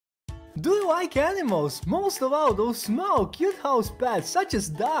Do you like animals? Most of all, those small, cute house pets such as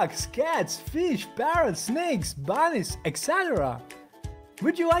dogs, cats, fish, parrots, snakes, bunnies, etc.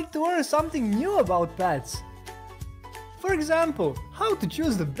 Would you like to learn something new about pets? For example, how to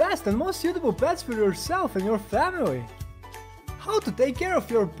choose the best and most suitable pets for yourself and your family. How to take care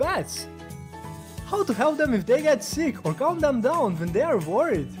of your pets. How to help them if they get sick or calm them down when they are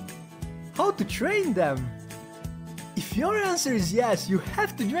worried. How to train them. If your answer is yes, you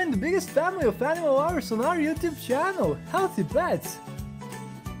have to join the biggest family of animal lovers on our YouTube channel, Healthy Pets.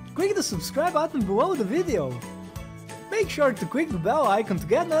 Click the subscribe button below the video. Make sure to click the bell icon to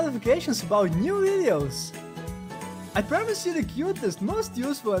get notifications about new videos. I promise you the cutest, most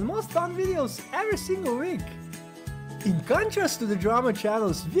useful and most fun videos every single week. In contrast to the drama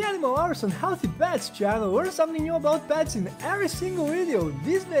channels, we animal lovers on Healthy Pets channel learn something new about pets in every single video.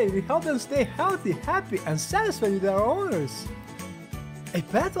 This way we help them stay healthy, happy and satisfied with their owners. A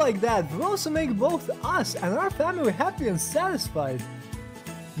pet like that will also make both us and our family happy and satisfied.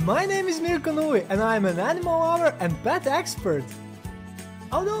 My name is Mirko Nuli and I am an animal lover and pet expert.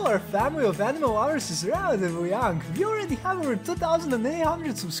 Although our family of animal lovers is relatively young, we already have over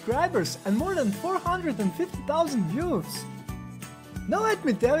 2,800 subscribers and more than 450,000 views. Now let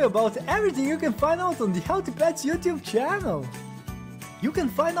me tell you about everything you can find out on the Healthy Pets YouTube channel. You can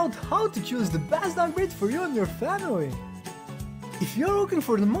find out how to choose the best dog breed for you and your family. If you're looking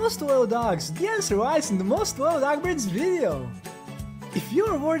for the most loyal dogs, the answer lies in the most loyal dog breeds video. If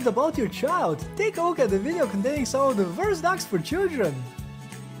you're worried about your child, take a look at the video containing some of the worst dogs for children.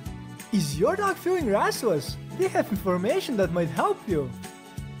 Is your dog feeling restless? We have information that might help you.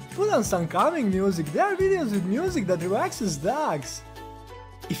 Put on some calming music, there are videos with music that relaxes dogs.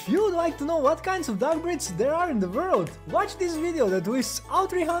 If you would like to know what kinds of dog breeds there are in the world, watch this video that lists all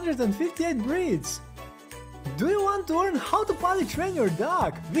 358 breeds. Do you want to learn how to potty train your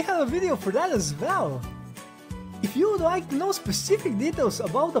dog? We have a video for that as well. If you would like to know specific details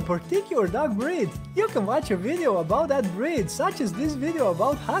about a particular dog breed, you can watch a video about that breed, such as this video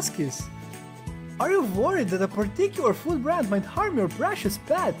about huskies. Are you worried that a particular food brand might harm your precious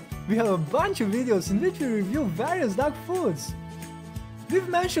pet? We have a bunch of videos in which we review various dog foods. We've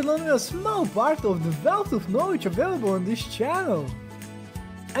mentioned only a small part of the wealth of knowledge available on this channel.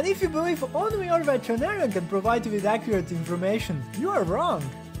 And if you believe only your veterinarian can provide you with accurate information, you are wrong.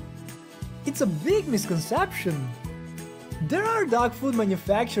 It's a big misconception. There are dog food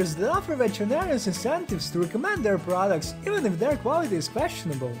manufacturers that offer veterinarians incentives to recommend their products even if their quality is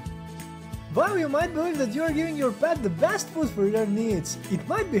questionable. While you might believe that you are giving your pet the best food for their needs, it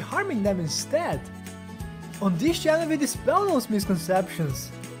might be harming them instead. On this channel we dispel those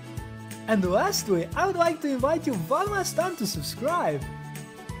misconceptions. And lastly, I would like to invite you one last time to subscribe.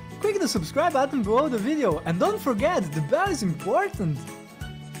 Click the subscribe button below the video and don't forget, the bell is important.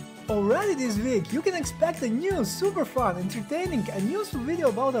 Already this week, you can expect a new, super fun, entertaining and useful video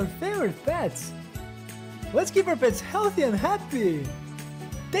about our favorite pets. Let's keep our pets healthy and happy!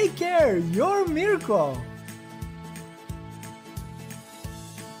 Take care, your Mirko!